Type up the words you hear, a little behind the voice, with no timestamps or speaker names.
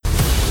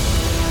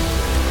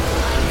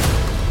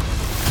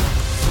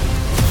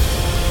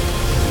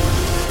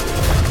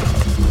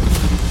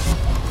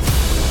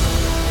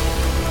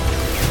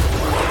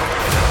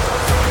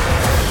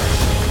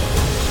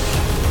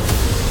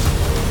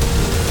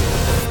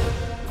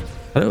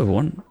Hello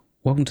everyone,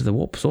 welcome to the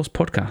Warp Source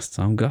podcast.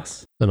 I'm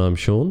Gus. And I'm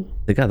Sean.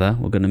 Together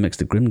we're going to mix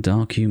the grim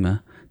dark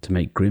humour to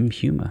make grim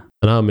humour.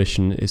 And our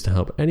mission is to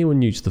help anyone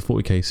new to the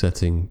 40k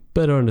setting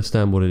better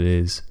understand what it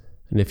is.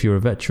 And if you're a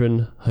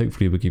veteran,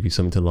 hopefully we'll give you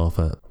something to laugh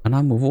at. And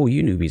I'm with all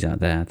you newbies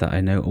out there that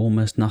I know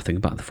almost nothing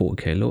about the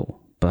 40k lore,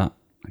 but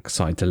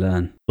excited to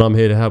learn. And I'm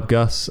here to help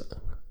Gus.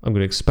 I'm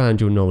going to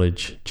expand your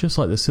knowledge, just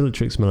like the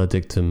Silitrix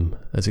Maledictum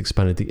has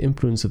expanded the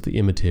influence of the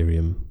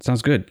Immaterium.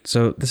 Sounds good.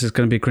 So this is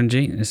going to be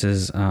cringy. This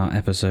is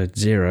episode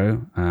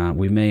 0.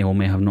 We may or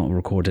may have not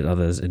recorded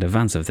others in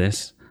advance of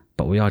this,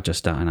 but we are just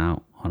starting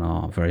out on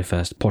our very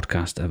first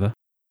podcast ever.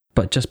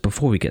 But just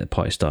before we get the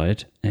party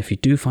started, if you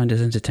do find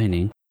us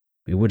entertaining,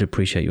 we would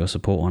appreciate your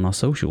support on our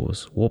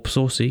socials. Warp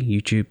Saucy,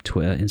 YouTube,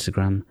 Twitter,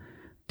 Instagram,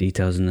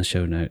 details in the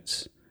show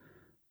notes.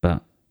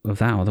 But with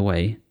that out of the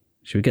way,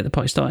 should we get the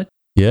party started?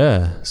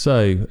 Yeah,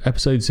 so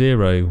episode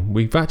 0,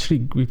 we've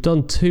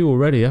done 2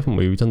 already, haven't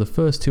we? We've done the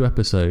first 2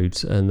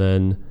 episodes, and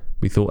then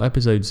we thought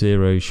episode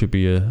 0 should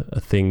be a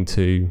thing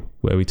too,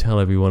 where we tell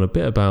everyone a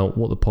bit about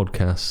what the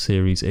podcast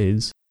series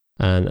is,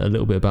 and a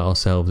little bit about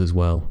ourselves as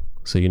well,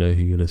 so you know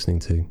who you're listening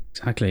to.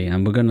 Exactly,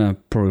 and we're going to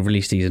probably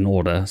release these in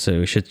order, so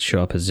it should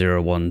show up as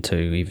 0, 1, 2,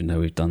 even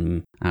though we've done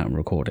them out in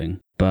recording.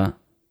 But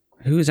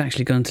who is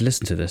actually going to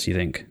listen to this, you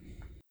think?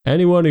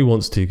 Anyone who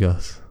wants to,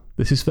 Gus.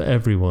 This is for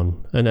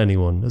everyone and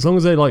anyone, as long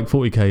as they like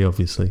 40k,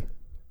 obviously.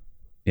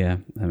 Yeah,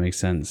 that makes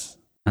sense.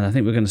 And I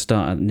think we're going to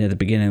start near the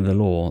beginning of the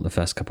lore, the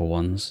first couple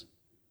ones.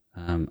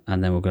 And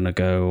then we're going to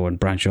go and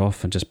branch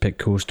off and just pick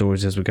cool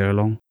stories as we go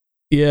along.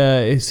 Yeah,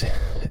 it's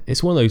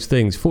one of those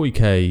things.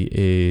 40k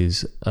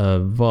is a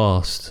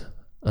vast,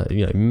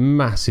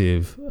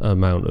 massive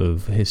amount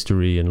of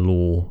history and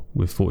lore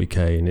with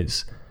 40k,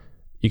 and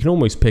you can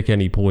almost pick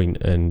any point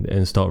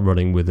and start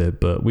running with it.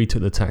 But we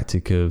took the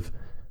tactic of,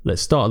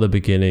 let's start at the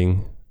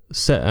beginning,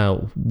 set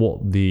out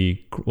what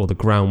the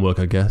groundwork,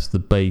 I guess, the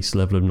base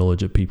level of knowledge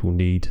that people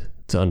need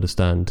to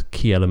understand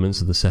key elements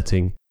of the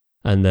setting.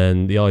 And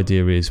then the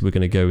idea is we're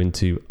going to go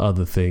into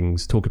other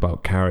things, talk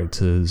about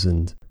characters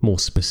and more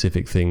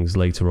specific things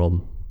later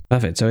on.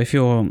 Perfect. So if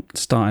you're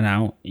starting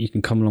out, you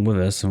can come along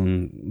with us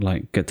and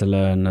get to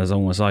learn as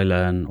long as I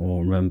learn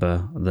or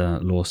remember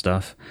the lore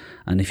stuff.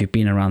 And if you've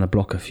been around the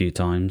block a few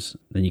times,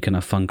 then you can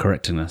have fun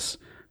correcting us,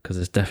 because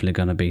there's definitely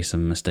going to be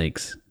some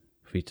mistakes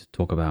for you to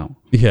talk about.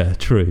 Yeah,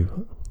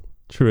 true.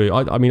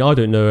 I mean, I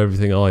don't know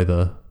everything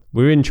either.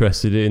 We're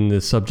interested in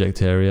the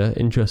subject area,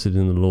 interested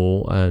in the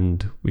lore,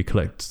 and we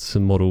collect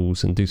some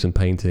models and do some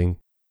painting.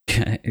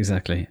 Yeah,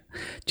 exactly.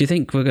 Do you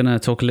think we're going to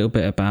talk a little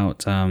bit about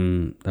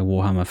the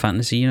Warhammer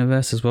Fantasy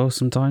universe as well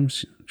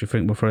sometimes? Do you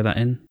think we'll throw that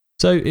in?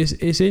 So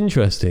it's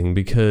interesting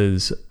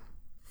because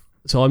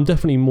I'm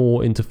definitely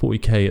more into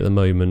 40k at the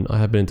moment. I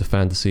have been into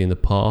fantasy in the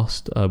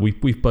past.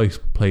 We've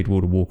both played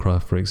World of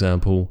Warcraft, for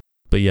example.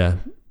 But yeah,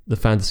 the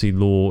fantasy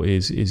lore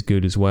is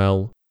good as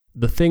well.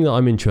 The thing that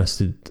I'm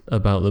interested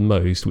about the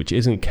most, which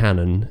isn't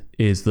canon,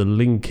 is the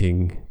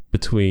linkage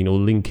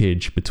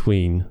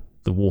between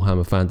the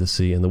Warhammer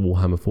Fantasy and the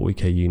Warhammer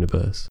 40k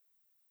universe.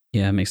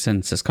 Yeah, it makes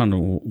sense. That's kind of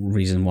the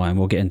reason why, and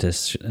we'll get into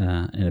this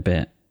in a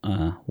bit,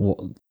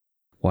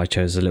 why I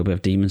chose a little bit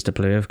of demons to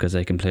play with, because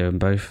they can play with them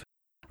both.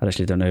 I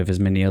actually don't know if there's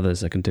many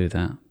others that can do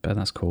that, but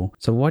that's cool.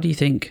 So why do you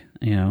think,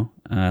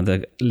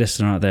 the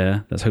listener out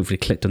there that's hopefully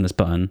clicked on this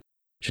button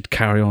should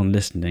carry on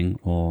listening,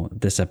 or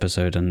this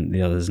episode and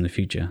the others in the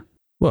future?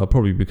 Well,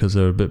 probably because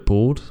they're a bit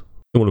bored.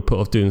 They want to put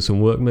off doing some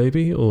work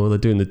maybe, or they're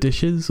doing the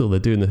dishes, or they're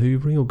doing the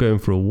hoovering, or going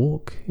for a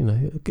walk.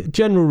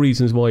 General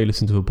reasons why you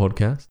listen to a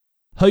podcast.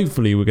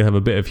 Hopefully we're going to have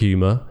a bit of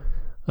humour.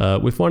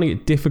 We're finding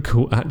it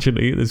difficult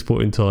actually at this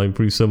point in time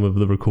through some of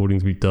the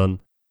recordings we've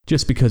done,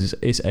 just because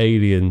it's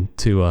alien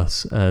to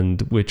us,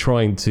 and we're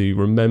trying to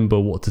remember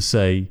what to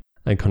say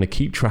and kind of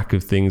keep track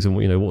of things and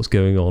what's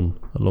going on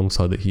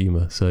alongside the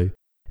humour. So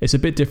it's a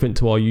bit different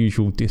to our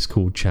usual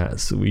Discord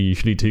chats that we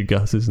usually do,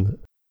 Gus, isn't it?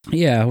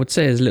 Yeah, I would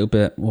say there's a little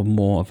bit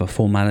more of a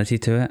formality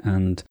to it,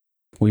 and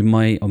we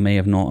might or may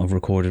have not have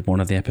recorded one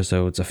of the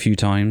episodes a few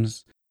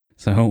times.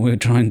 So we're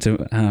trying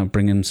to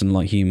bring in some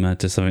light humour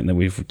to something that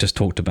we've just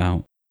talked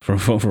about for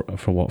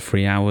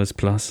 3 hours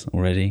plus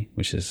already,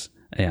 which is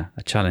a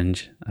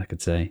challenge, I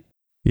could say.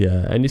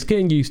 Yeah, and it's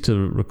getting used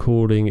to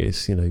recording.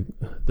 It's,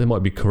 there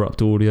might be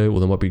corrupt audio, or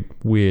there might be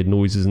weird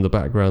noises in the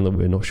background that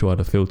we're not sure how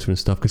to filter and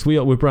stuff, because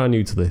we're brand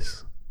new to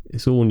this.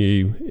 It's all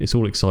new, it's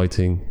all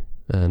exciting,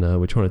 and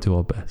we're trying to do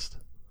our best.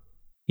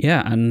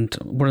 Yeah, and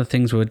one of the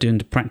things we're doing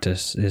to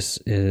practice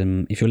is,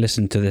 if you're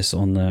listening to this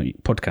on the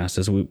podcast,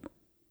 as we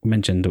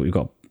mentioned, that we've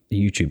got a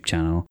YouTube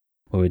channel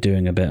where we're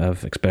doing a bit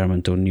of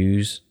experimental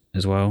news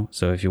as well.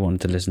 So if you wanted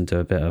to listen to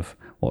a bit of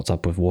what's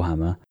up with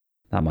Warhammer,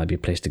 that might be a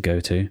place to go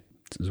to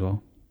as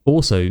well.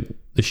 Also,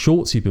 the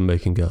shorts you've been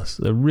making, Gus,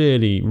 they're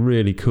really,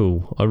 really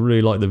cool. I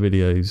really like the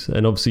videos,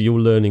 and obviously you're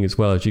learning as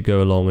well as you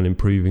go along and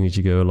improving as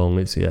you go along.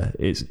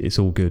 It's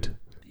all good.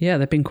 Yeah,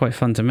 they've been quite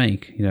fun to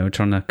make.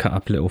 Trying to cut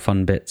up little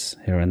fun bits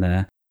here and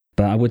there.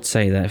 But I would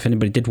say that if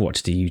anybody did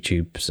watch the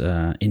YouTube's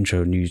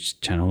intro news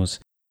channels,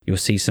 You'll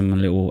see some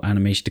little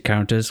animated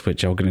characters,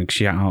 which I'm going to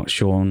shout out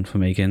Sean for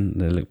making.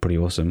 They look pretty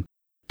awesome.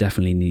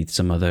 Definitely need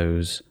some of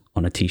those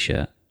on a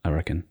t-shirt, I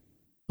reckon.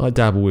 I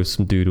dabble with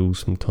some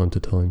doodles from time to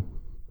time.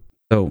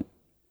 So,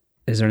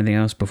 is there anything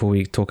else before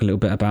we talk a little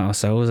bit about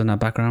ourselves and our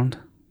background?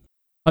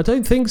 I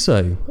don't think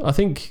so. I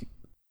think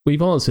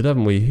we've answered,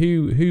 haven't we?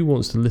 Who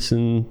wants to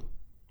listen?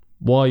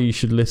 Why you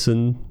should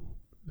listen?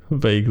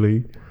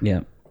 Vaguely.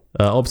 Yeah.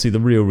 Obviously, the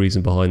real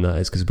reason behind that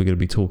is because we're going to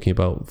be talking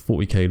about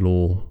 40k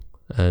lore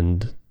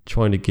and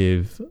trying to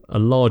give a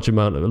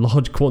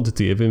large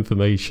quantity of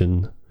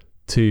information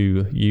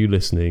to you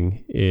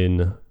listening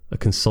in a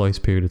concise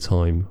period of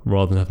time,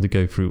 rather than having to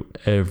go through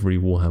every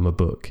Warhammer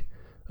book,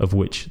 of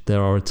which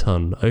there are a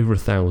ton, over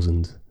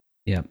 1,000.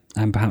 Yeah,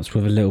 and perhaps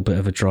with a little bit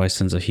of a dry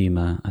sense of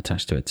humour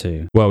attached to it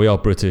too. Well, we are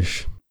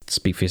British.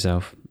 Speak for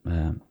yourself.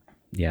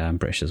 Yeah, I'm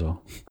British as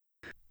well.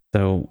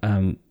 So,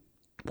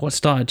 what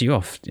started you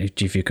off?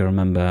 If you can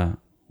remember,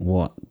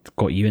 what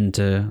got you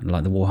into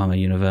like the Warhammer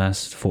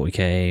universe,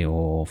 40k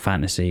or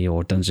fantasy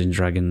or Dungeons and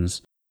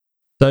Dragons?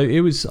 So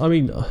it was, I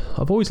mean,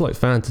 I've always liked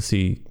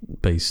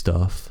fantasy-based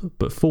stuff,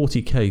 but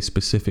 40k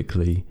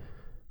specifically,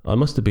 I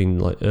must have been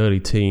like early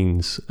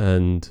teens,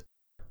 and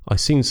I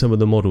seen some of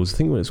the models. I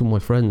think when it's when my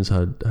friends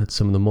had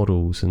some of the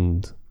models,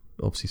 and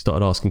obviously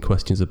started asking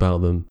questions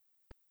about them.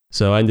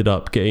 So I ended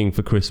up getting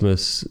for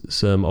Christmas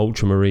some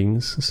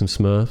Ultramarines, some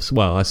Smurfs.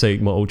 Well, I say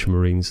my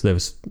Ultramarines, they were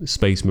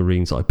Space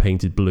Marines that I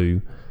painted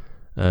blue,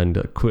 and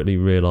I quickly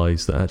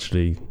realised that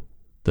actually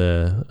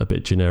they're a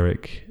bit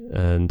generic.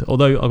 And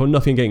although I've got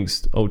nothing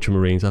against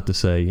Ultramarines, I have to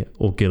say,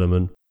 or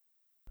Guilliman,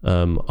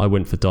 I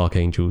went for Dark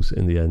Angels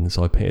in the end,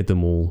 so I painted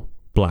them all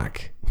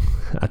black,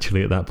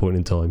 actually, at that point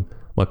in time.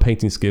 My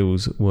painting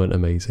skills weren't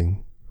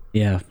amazing.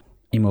 Yeah,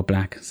 emo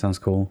black, sounds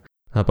cool.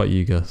 How about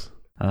you, Gus?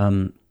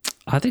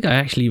 I think I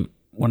actually,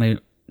 when I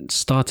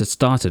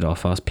started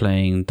off, I was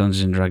playing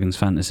Dungeons and Dragons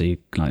Fantasy,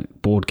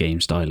 like board game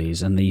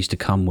stylies, and they used to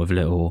come with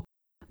little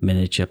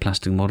miniature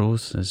plastic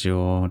models as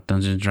your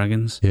Dungeons and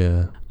Dragons.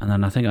 Yeah. And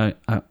then I think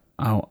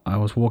I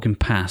was walking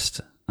past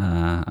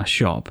a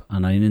shop,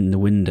 and in the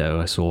window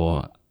I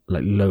saw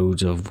like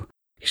loads of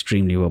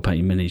extremely well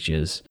painted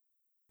miniatures.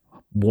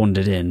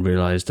 Wandered in,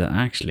 realised that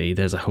actually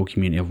there's a whole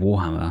community of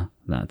Warhammer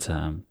that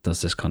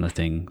does this kind of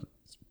thing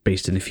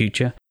based in the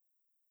future.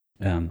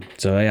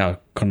 So yeah, I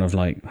kind of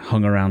like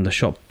hung around the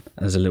shop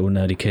as a little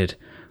nerdy kid,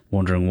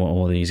 wondering what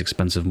all these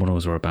expensive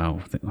models were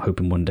about,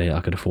 hoping one day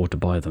I could afford to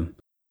buy them.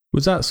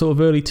 Was that sort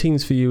of early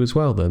teens for you as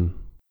well then?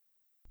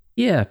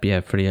 Yeah,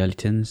 pretty early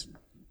teens.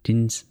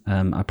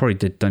 I probably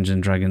did Dungeons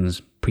and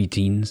Dragons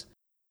pre-teens.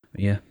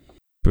 Yeah.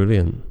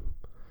 Brilliant.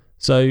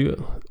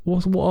 So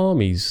what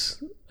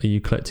armies are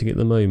you collecting at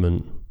the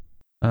moment?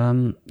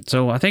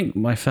 So I think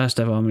my first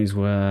ever armies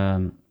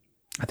were,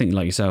 I think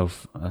like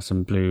yourself,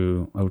 some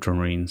blue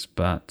Ultramarines,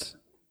 but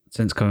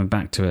since coming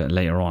back to it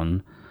later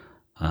on,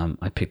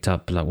 I picked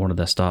up like one of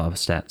their starter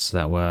sets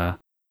that were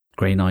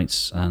Grey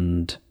Knights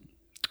and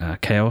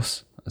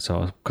Chaos.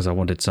 So because I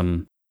wanted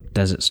some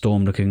Desert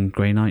Storm looking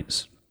Grey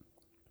Knights,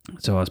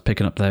 so I was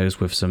picking up those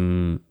with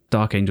some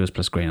Dark Angels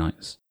plus Grey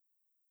Knights.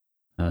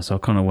 So I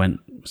kind of went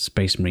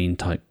Space Marine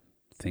type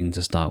thing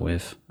to start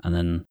with, and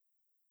then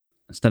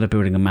instead of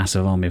building a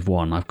massive army of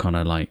one, I've kind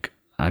of like,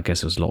 I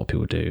guess as a lot of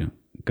people do,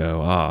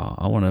 go,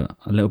 I want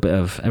a little bit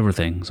of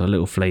everything. So a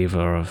little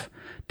flavour of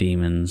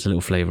demons, a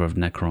little flavour of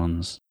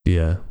Necrons.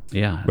 Yeah.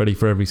 Yeah. Ready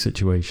for every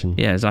situation.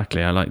 Yeah,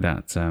 exactly. I like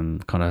that,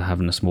 kind of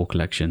having a small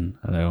collection.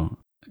 Although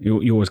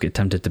you always get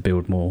tempted to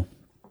build more.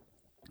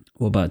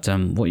 What about,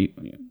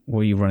 what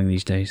are you running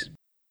these days?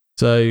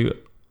 So,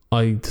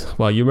 you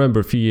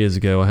remember a few years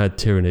ago I had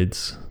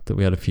Tyranids that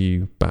we had a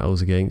few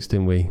battles against,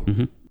 didn't we?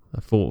 Mm-hmm.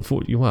 I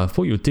thought you were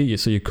so your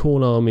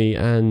Khorne army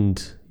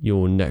and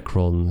your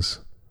Necrons.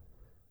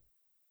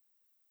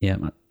 Yeah.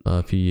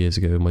 A few years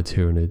ago with my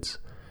Tyranids.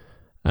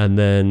 And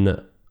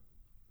then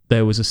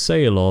there was a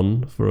sale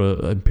on for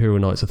Imperial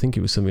Knights. I think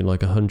it was something like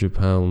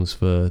 £100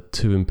 for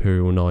 2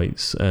 Imperial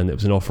Knights, and it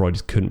was an offer I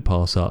just couldn't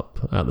pass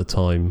up at the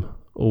time.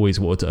 Always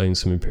wanted to own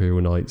some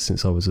Imperial Knights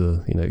since I was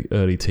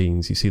early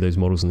teens. You see those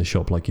models in the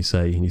shop, like you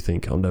say, and you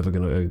think, I'm never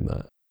going to own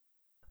that.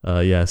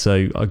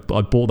 So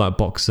I bought that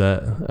box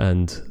set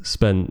and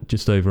spent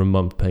just over a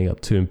month paying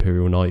up 2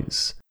 Imperial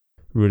Knights.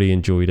 Really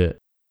enjoyed it.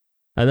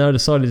 And then I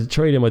decided to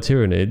trade in my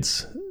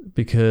Tyranids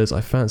because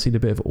I fancied a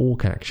bit of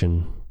orc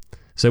action.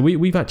 So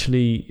we've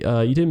actually,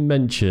 you didn't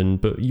mention,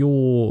 but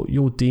your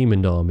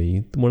demon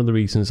army, one of the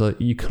reasons that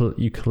you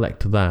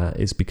collect that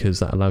is because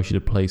that allows you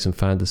to play some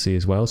fantasy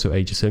as well, so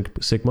Age of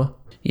Sigma.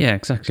 Yeah,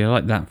 exactly. I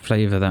like that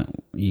flavour that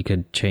you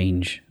could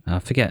change. I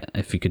forget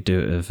if you could do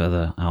it with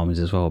other armies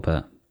as well,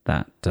 but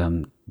that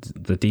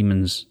the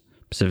demons,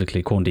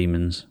 specifically Khorne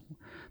demons,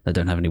 that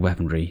don't have any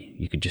weaponry,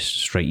 you could just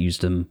straight use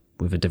them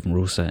with a different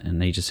rule set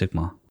in Age of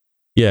Sigma.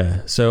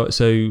 Yeah, so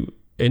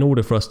in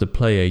order for us to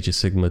play Age of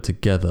Sigma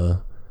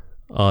together,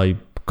 I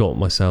got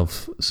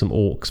myself some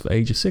orcs for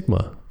Age of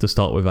Sigma to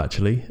start with,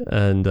 actually,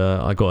 and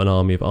I got an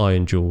army of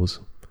Iron Jaws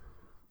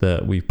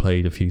that we've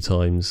played a few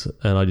times,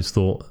 and I just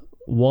thought,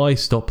 why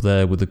stop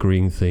there with the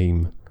green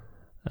theme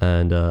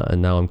and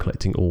now I'm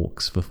collecting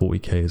orcs for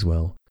 40k as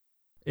well.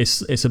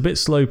 It's a bit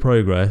slow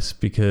progress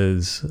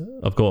because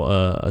I've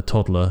got a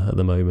toddler at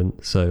the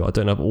moment, so I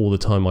don't have all the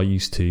time I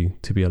used to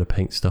be able to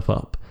paint stuff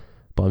up.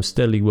 But I'm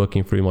steadily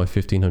working through my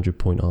 1500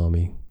 point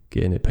army,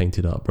 getting it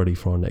painted up, ready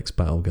for our next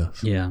battle,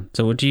 Gus. Yeah.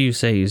 So what do you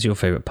say is your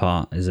favourite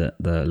part? Is it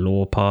the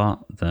lore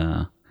part,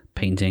 the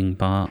painting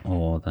part,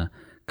 or the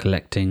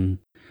collecting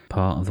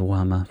part of the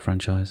Warhammer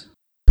franchise?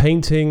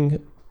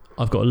 Painting,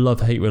 I've got a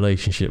love-hate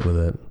relationship with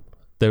it.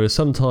 There are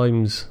some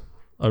times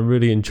I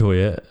really enjoy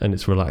it and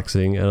it's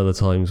relaxing, and other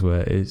times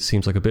where it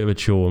seems like a bit of a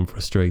chore and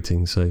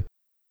frustrating. So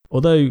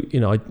although,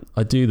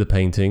 I do the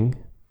painting,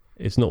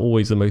 it's not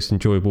always the most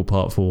enjoyable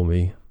part for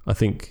me. I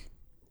think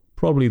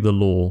probably the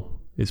lore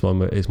is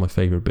my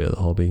favourite bit of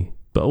the hobby.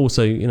 But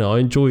also, I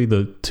enjoy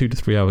the 2 to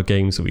 3 hour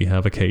games that we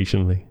have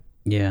occasionally.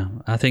 Yeah,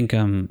 I think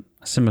a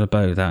similar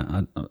boat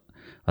that,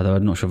 although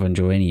I'm not sure if I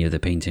enjoy any of the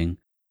painting.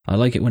 I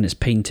like it when it's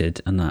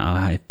painted and that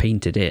I have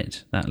painted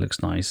it. That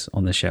looks nice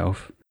on the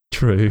shelf.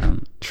 True.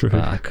 But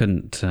I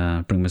couldn't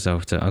bring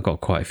myself to. I've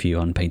got quite a few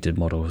unpainted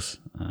models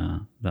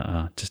that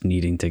are just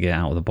needing to get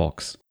out of the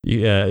box.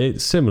 Yeah,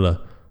 it's similar.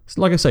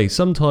 Like I say,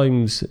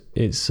 sometimes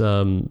it's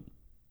I'm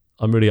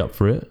really up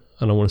for it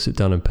and I want to sit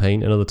down and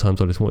paint, and other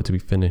times I just want it to be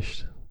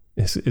finished.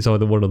 It's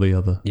either one or the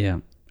other. Yeah,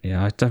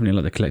 I definitely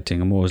like the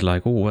collecting. I'm always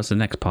like, oh, what's the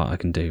next part I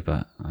can do?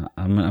 But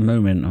I'm at a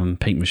moment I'm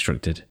paint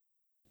restricted.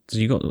 So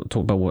you got to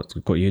talk about what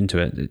got you into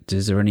it.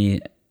 Is there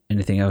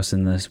anything else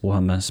in this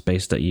Warhammer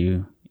space that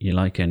you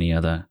like? Any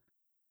other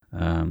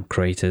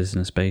creators in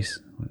the space?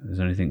 Is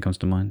there anything that comes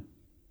to mind?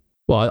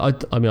 Well,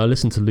 I mean, I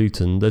listen to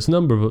Luton. There's a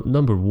number of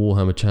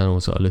Warhammer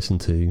channels that I listen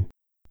to,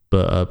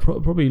 but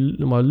probably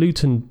my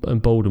Luton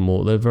and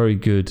Voldemort, they're very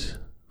good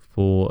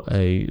for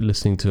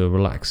listening to a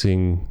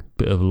relaxing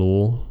bit of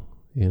lore,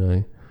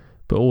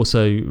 but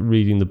also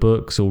reading the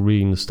books or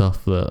reading the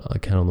stuff that I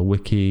can on the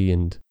wiki,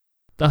 and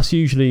that's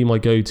usually my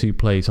go-to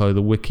place, either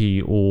the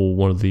wiki or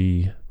one of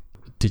the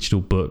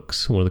digital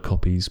books, one of the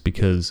copies,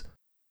 because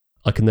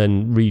I can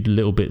then read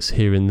little bits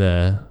here and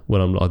there when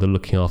I'm either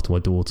looking after my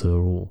daughter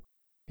or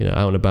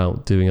out and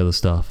about doing other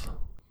stuff.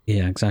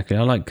 Yeah, exactly.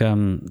 I like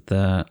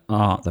the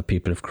art that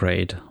people have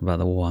created about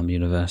the Warhammer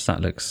universe.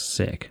 That looks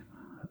sick.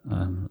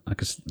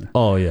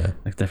 Oh yeah,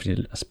 I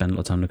definitely spend a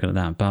lot of time looking at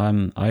that.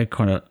 But I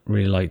kind of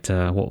really liked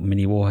what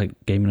Mini War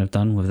Gaming have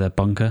done with their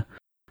bunker.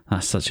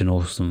 That's such an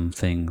awesome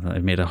thing that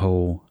they've made a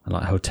whole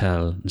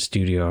hotel and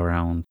studio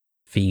around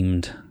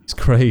themed. It's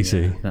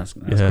crazy. Yeah, that's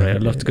great.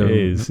 I'd love to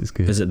go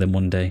visit them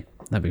one day.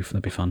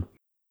 That'd be fun.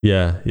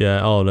 Yeah.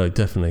 Oh no,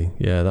 definitely.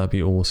 Yeah, that'd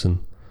be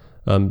awesome.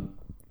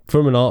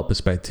 From an art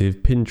perspective,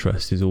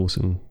 Pinterest is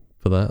awesome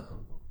for that.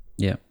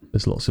 Yeah.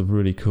 There's lots of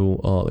really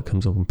cool art that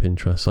comes up on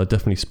Pinterest. I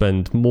definitely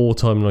spend more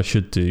time than I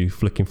should do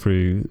flicking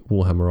through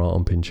Warhammer art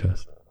on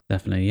Pinterest.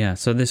 Definitely, yeah.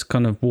 So this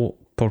kind of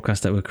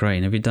podcast that we're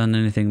creating, have you done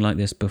anything like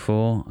this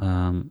before?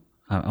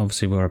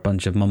 Obviously, we're a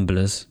bunch of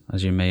mumblers,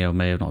 as you may or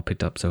may have not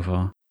picked up so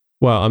far.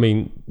 Well, I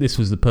mean, this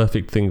was the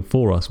perfect thing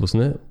for us,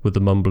 wasn't it? With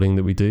the mumbling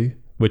that we do.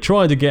 We're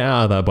trying to get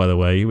out of that, by the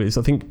way. I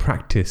think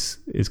practice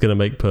is going to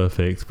make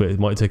perfect, but it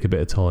might take a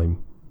bit of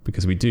time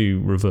because we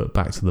do revert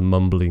back to the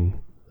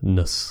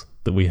mumblingness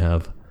that we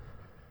have.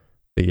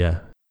 But yeah,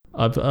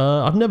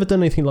 I've never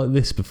done anything like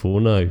this before,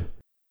 no.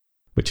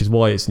 Which is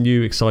why it's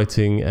new,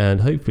 exciting,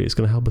 and hopefully it's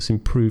going to help us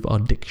improve our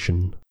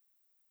diction.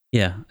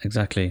 Yeah,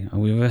 exactly.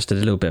 And we've invested a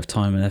little bit of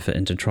time and effort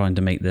into trying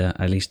to make the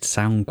at least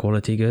sound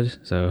quality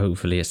good. So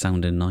hopefully it's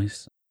sounding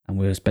nice. And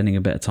we're spending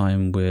a bit of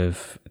time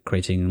with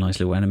creating nice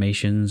little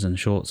animations and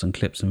shorts and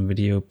clips and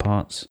video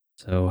parts.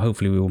 So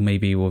hopefully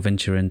we'll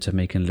venture into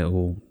making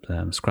little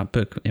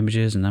scrapbook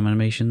images and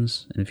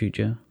animations in the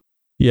future.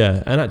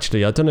 Yeah, and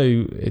actually, I don't know,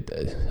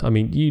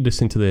 you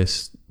listening to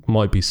this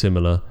might be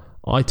similar.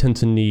 I tend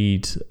to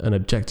need an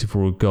objective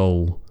or a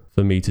goal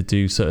for me to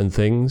do certain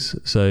things.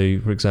 So,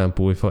 for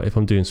example, if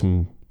I'm doing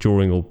some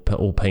drawing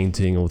or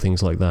painting or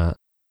things like that,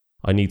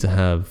 I need to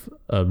have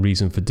a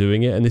reason for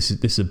doing it, and this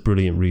is a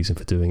brilliant reason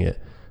for doing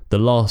it. The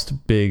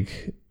last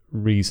big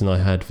reason I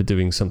had for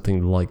doing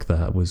something like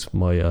that was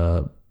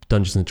my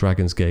Dungeons and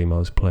Dragons game I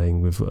was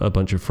playing with a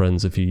bunch of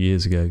friends a few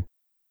years ago,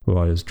 where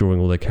I was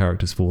drawing all their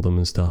characters for them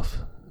and stuff.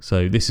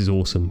 So this is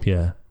awesome,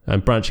 yeah.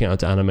 And branching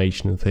out to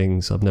animation and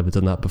things, I've never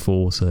done that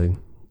before, so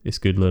it's a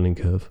good learning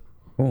curve.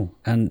 Cool.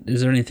 And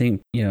is there anything,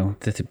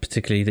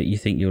 particularly that you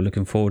think you're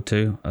looking forward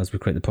to as we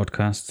create the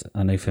podcast?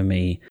 I know for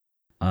me,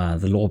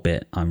 the lore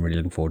bit I'm really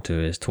looking forward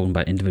to is talking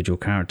about individual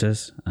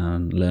characters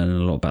and learning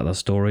a lot about their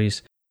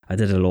stories. I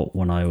did a lot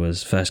when I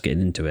was first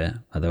getting into it,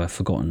 although I've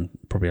forgotten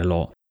probably a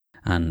lot.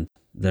 And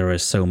there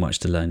is so much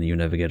to learn that you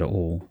never get it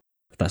all.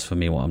 That's for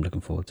me what I'm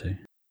looking forward to.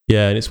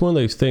 Yeah, and it's one of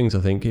those things,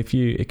 I think,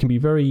 it can be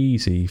very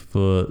easy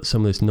for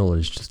some of this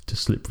knowledge to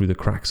slip through the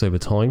cracks over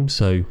time.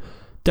 So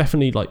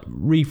definitely like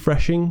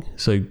refreshing,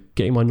 so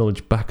getting my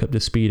knowledge back up to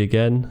speed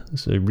again,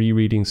 so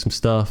rereading some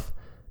stuff.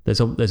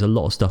 There's a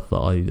lot of stuff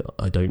that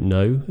I don't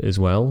know as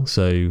well,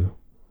 so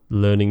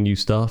learning new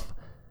stuff.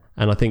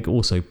 And I think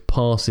also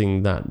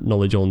passing that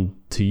knowledge on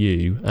to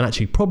you, and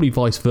actually probably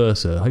vice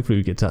versa. Hopefully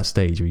we get to that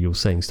stage where you're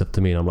saying stuff to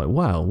me and I'm like,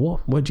 wow,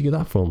 where'd you get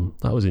that from?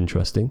 That was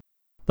interesting.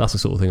 That's the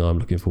sort of thing I'm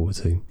looking forward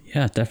to.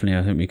 Yeah, definitely.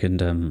 I think we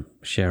can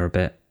share a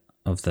bit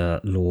of the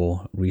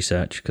lore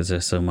research because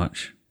there's so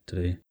much to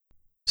do.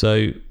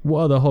 So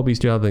what other hobbies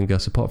do you have then,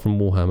 Gus, apart from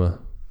Warhammer?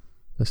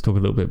 Let's talk a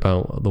little bit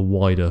about the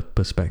wider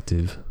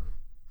perspective.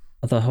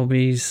 Other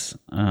hobbies,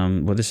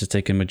 well, this is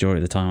taking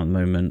majority of the time at the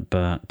moment,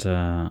 but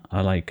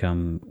I like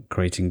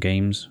creating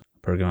games,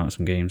 programming out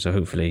some games. So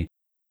hopefully,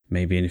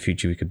 maybe in the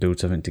future we could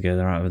build something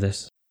together out of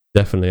this.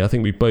 Definitely. I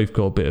think we've both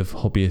got a bit of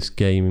hobbyist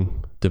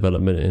game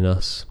development in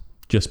us,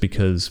 just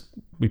because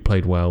we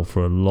played WoW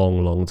for a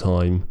long, long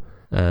time,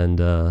 and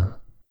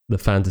the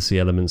fantasy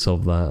elements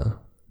of that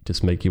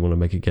just make you want to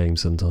make a game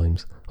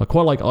sometimes. I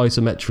quite like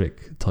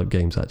isometric type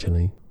games,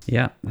 actually.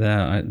 Yeah,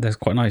 they're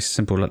quite nice,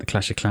 simple, like the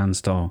Clash of Clans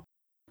style.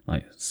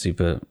 Like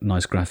super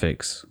nice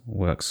graphics,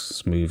 works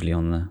smoothly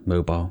on the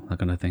mobile, that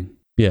kind of thing.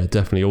 Yeah,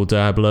 definitely. Or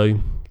Diablo.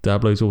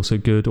 Diablo's also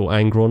good. Or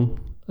Angron,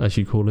 as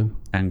you call him.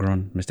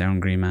 Angron, Mr.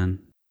 Angry Man.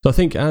 So I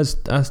think as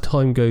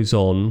time goes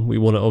on, we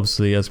want to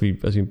obviously, as we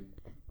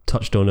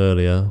touched on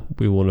earlier,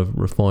 we want to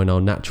refine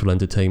our natural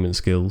entertainment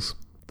skills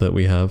that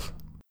we have.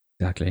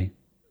 Exactly.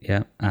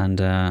 Yeah, and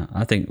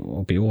I think it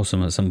would be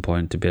awesome at some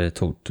point to be able to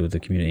talk to the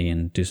community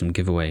and do some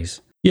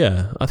giveaways.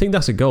 Yeah, I think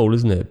that's a goal,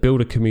 isn't it?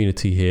 Build a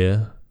community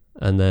here,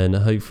 and then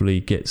hopefully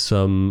get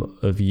some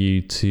of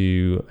you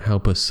to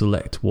help us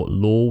select what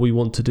lore we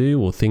want to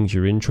do or things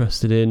you're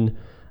interested in,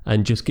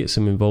 and just get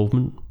some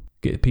involvement.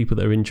 Get people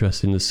that are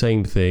interested in the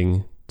same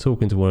thing,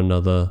 talking to one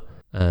another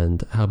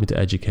and helping to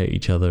educate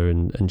each other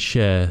and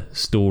share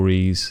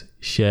stories,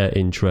 share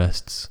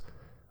interests,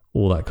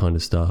 all that kind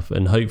of stuff.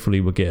 And hopefully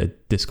we'll get a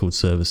Discord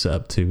server set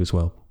up too as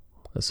well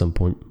at some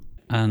point.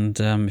 And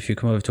if you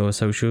come over to our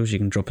socials, you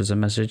can drop us a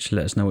message,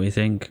 let us know what you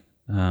think,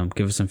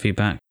 give us some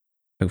feedback.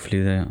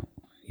 Hopefully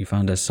you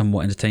found us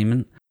somewhat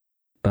entertainment.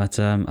 But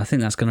I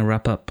think that's going to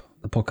wrap up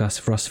the podcast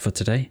for us for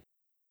today.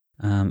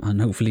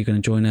 And hopefully you're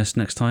going to join us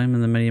next time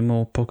and there are many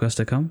more podcasts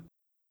to come.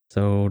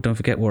 So don't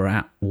forget we're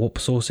at Warp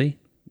Saucy,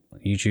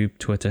 YouTube,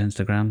 Twitter,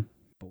 Instagram.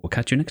 But we'll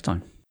catch you next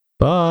time.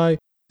 Bye.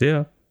 See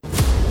ya.